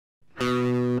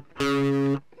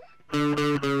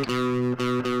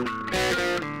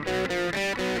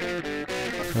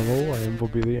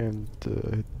Vobby and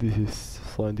this is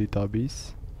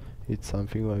Slendytubbies. It's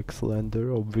something like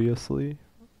Slender, obviously,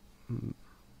 mm,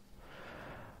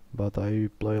 but I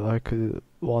play like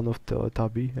one of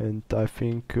Teletubby, and I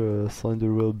think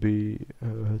Slender will be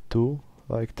two,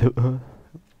 like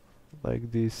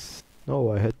like this.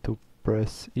 No, I had to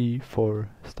press E for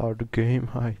start the game.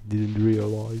 I didn't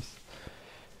realize.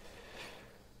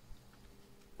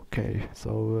 Okay,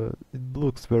 so it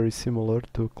looks very similar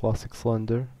to classic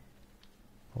Slender.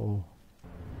 Oh,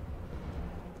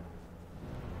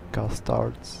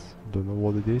 castards, don't know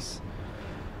what it is,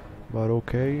 but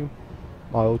okay,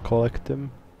 I'll collect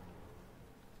them.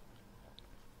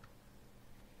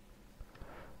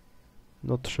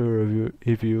 Not sure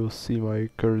if you see my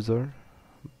cursor,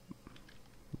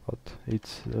 but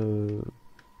it's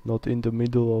not in the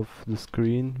middle of the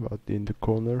screen, but in the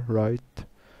corner, right?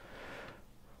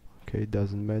 Okay,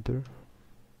 doesn't matter.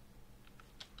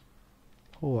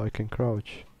 Oh, I can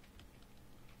crouch.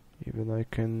 Even I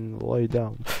can lay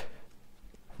down.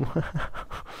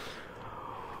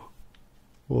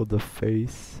 What a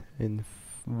face in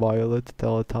violet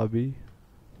Teletubby.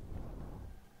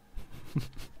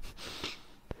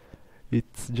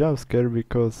 It's jump scare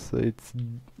because it's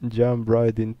jump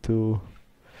right into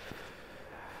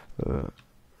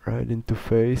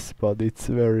face, but it's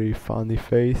very funny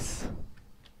face.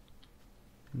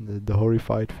 The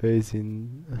horrified face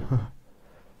in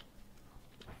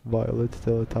violet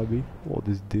Teletubby. What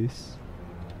is this?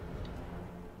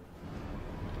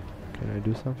 Can I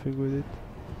do something with it?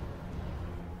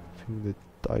 I think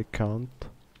that I can't.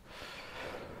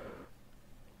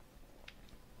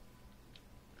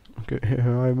 Okay,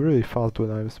 I'm really fast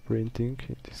when I'm sprinting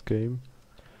in this game.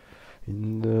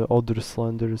 In other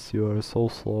Slenders you are so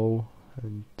slow,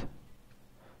 and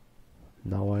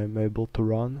now I'm able to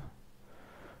run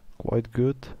quite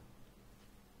good.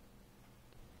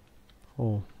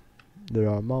 Oh, there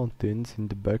are mountains in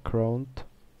the background.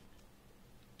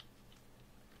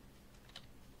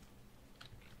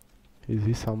 Is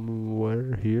he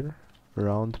somewhere here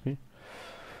around me?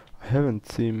 I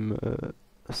haven't seen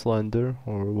Slender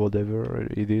or whatever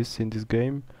it is in this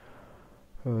game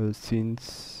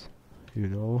since, you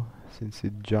know, since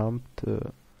it jumped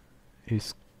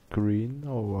his screen.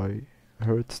 Oh, I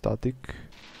heard static.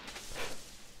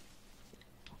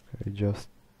 Okay, just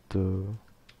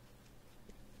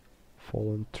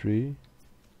fallen tree.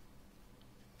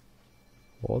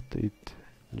 What? It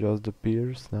just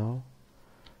appears now?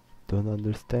 Don't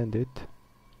understand it.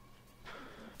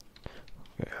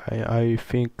 Okay, I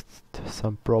fixed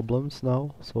some problems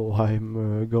now, so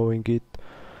I'm going it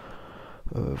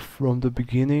from the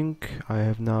beginning. I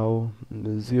have now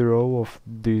 0 of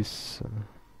these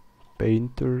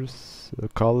painters,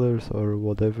 colors or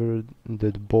whatever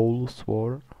that bowls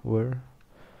were.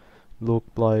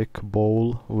 Looked like a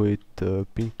bowl with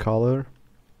pink color,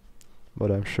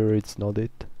 but I'm sure it's not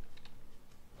it.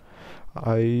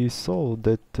 I saw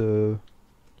that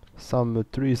some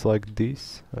trees like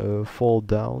this fall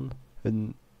down,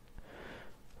 in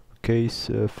case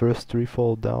first tree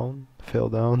fell down.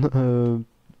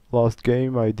 Last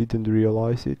game I didn't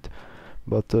realize it,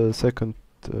 but second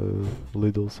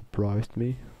little surprised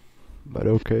me. But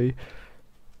okay,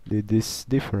 it is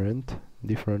different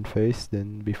face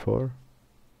than before.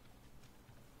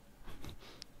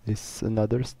 Is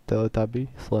another Teletubby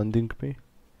slending me.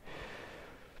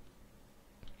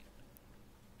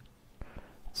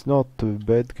 It's not a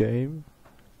bad game,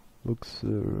 looks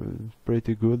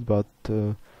pretty good, but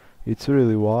it's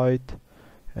really wide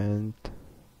and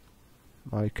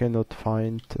I cannot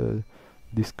find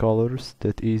these colors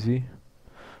that easy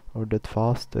or that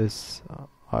fast as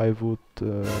I would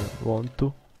want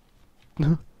to.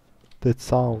 That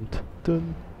sound.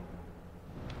 Dun.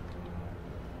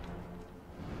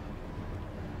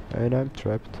 And I'm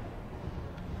trapped.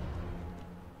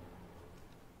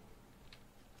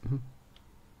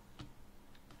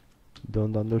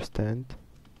 Don't understand.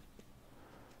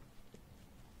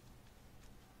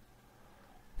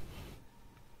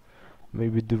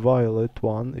 Maybe the violet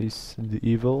one is the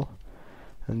evil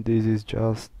and this is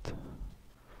just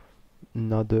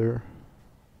another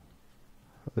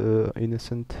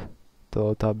innocent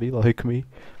Teletubby like me.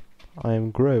 I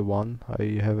am grey one.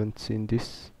 I haven't seen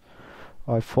this.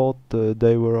 I thought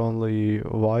they were only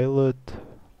violet,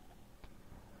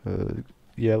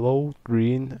 yellow,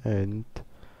 green and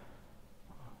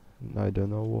I don't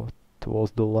know what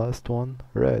was the last one.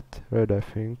 Red I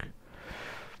think.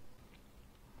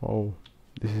 Oh,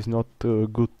 this is not a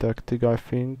good tactic, I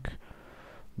think.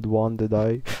 The one that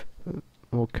I...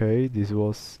 okay, this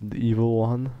was the evil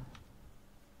one.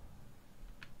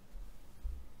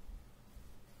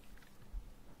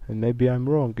 And maybe I'm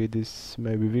wrong, it is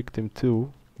maybe victim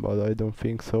too, but I don't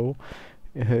think so.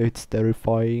 It's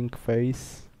terrifying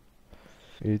face.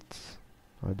 It's,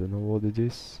 I don't know what it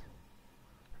is.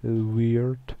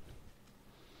 Weird.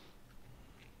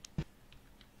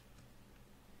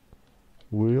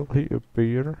 Will he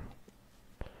appear?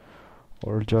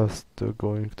 Or just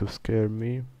going to scare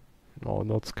me? No,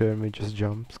 not scare me, just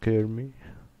jump scare me.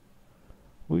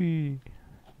 Whee!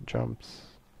 Jumps.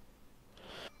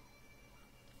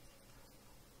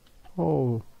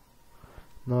 Oh,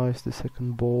 nice, the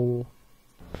second ball.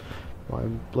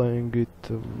 I'm playing it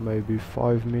maybe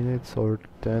 5 minutes or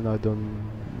 10, I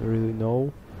don't really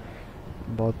know.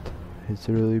 But it's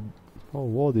really... Oh,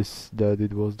 what is that?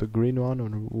 It was the green one or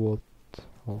what?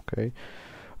 Okay.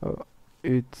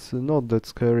 It's not that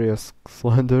scary as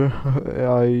Slender.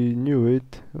 I knew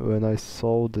it when I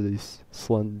saw this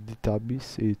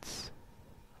Slendytubbies. It's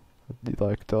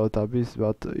like teletubbies,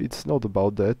 but it's not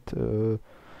about that.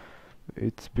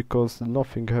 It's because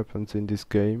nothing happens in this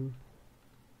game.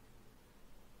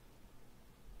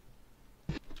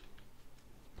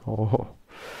 Oh,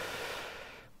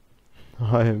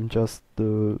 I am just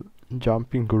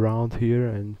jumping around here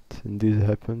and this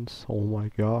happens. Oh my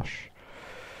gosh.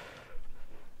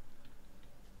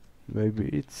 Maybe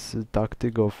it's a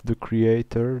tactic of the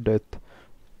creator that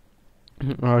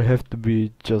I have to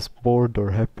be just bored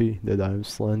or happy that I'm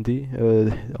Slendy.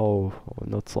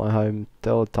 Not Slendy, I'm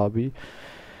Teletubby.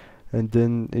 And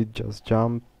then it just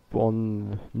jump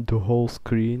on the whole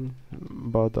screen.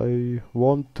 But I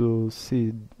want to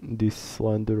see this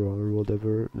Slender or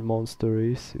whatever monster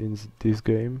is in this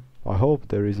game. I hope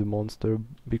there is a monster,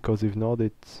 because if not,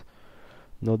 it's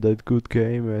not that good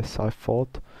game as I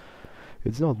thought.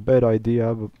 It's not bad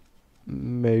idea but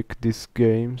make this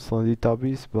game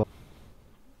Slendytubbies, but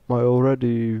I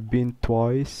already been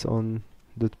twice on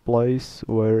that place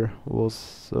where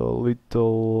was a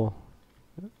little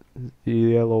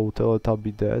yellow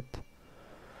Teletubby dead.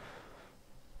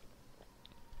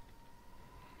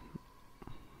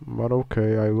 But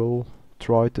okay, I will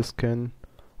try to scan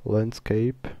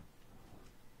landscape,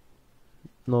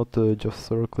 not just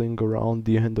circling around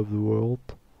the end of the world.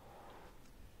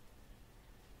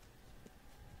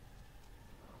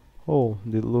 Oh,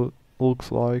 it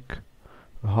looks like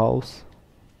a house.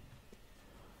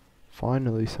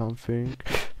 Finally something.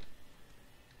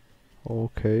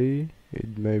 Okay,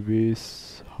 it maybe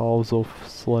is house of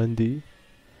Slendy.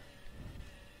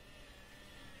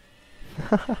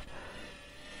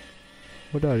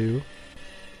 What are you?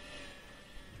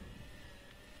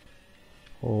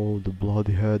 Oh, the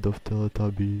bloody head of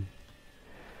Teletubby.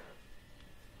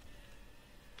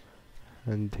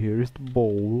 And here is the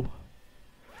bowl.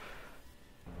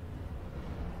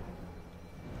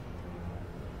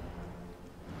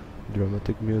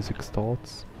 Dramatic music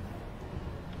starts.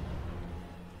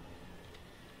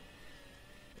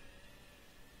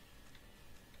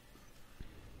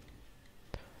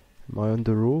 Am I on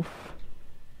the roof?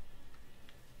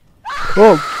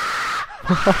 Oh!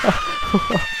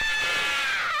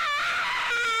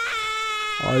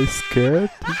 I scared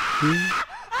him.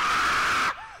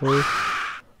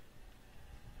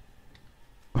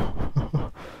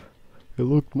 He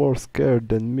looked more scared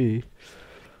than me.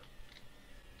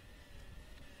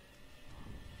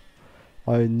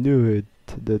 I knew it,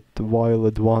 that the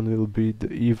violet one will be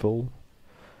the evil.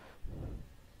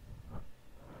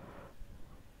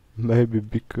 Maybe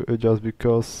just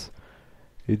because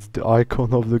it's the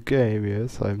icon of the game,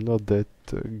 yes, I'm not that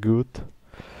good.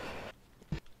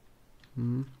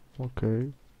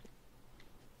 Okay.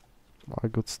 I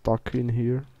got stuck in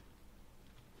here.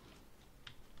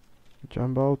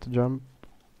 Jump out, jump.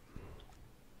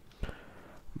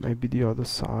 Maybe the other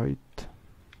side.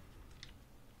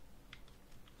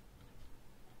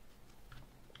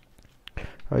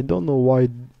 I don't know why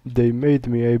they made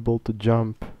me able to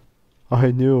jump.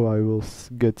 I knew I will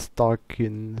get stuck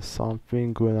in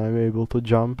something when I'm able to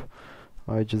jump.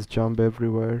 I just jump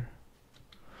everywhere.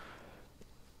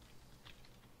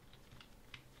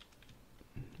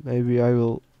 Maybe I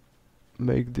will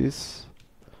make this.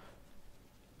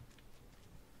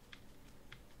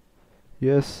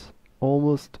 Yes,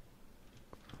 almost.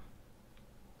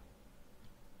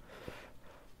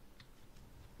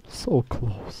 So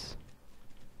close.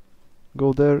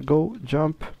 Go there, go,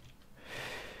 jump.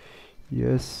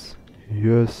 Yes,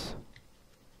 yes.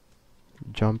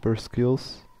 Jumper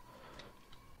skills.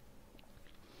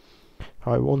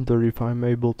 I wonder if I'm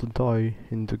able to die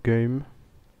in the game.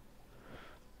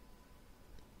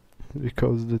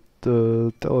 Because the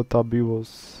Teletubby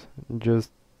was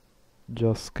just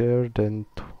scared and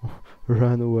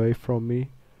ran away from me.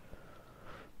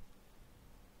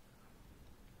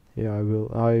 Yeah,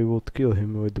 I would kill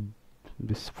him with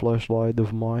this flashlight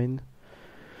of mine.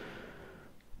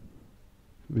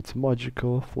 It's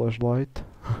magical flashlight.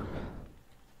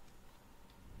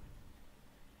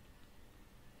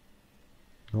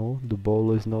 No, the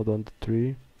ball is not on the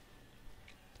tree.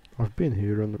 I've been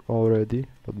here already,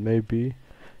 but maybe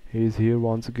he's here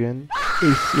once again.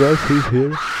 Yes, he's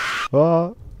here.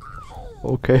 Ah,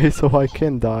 okay, so I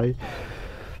can die.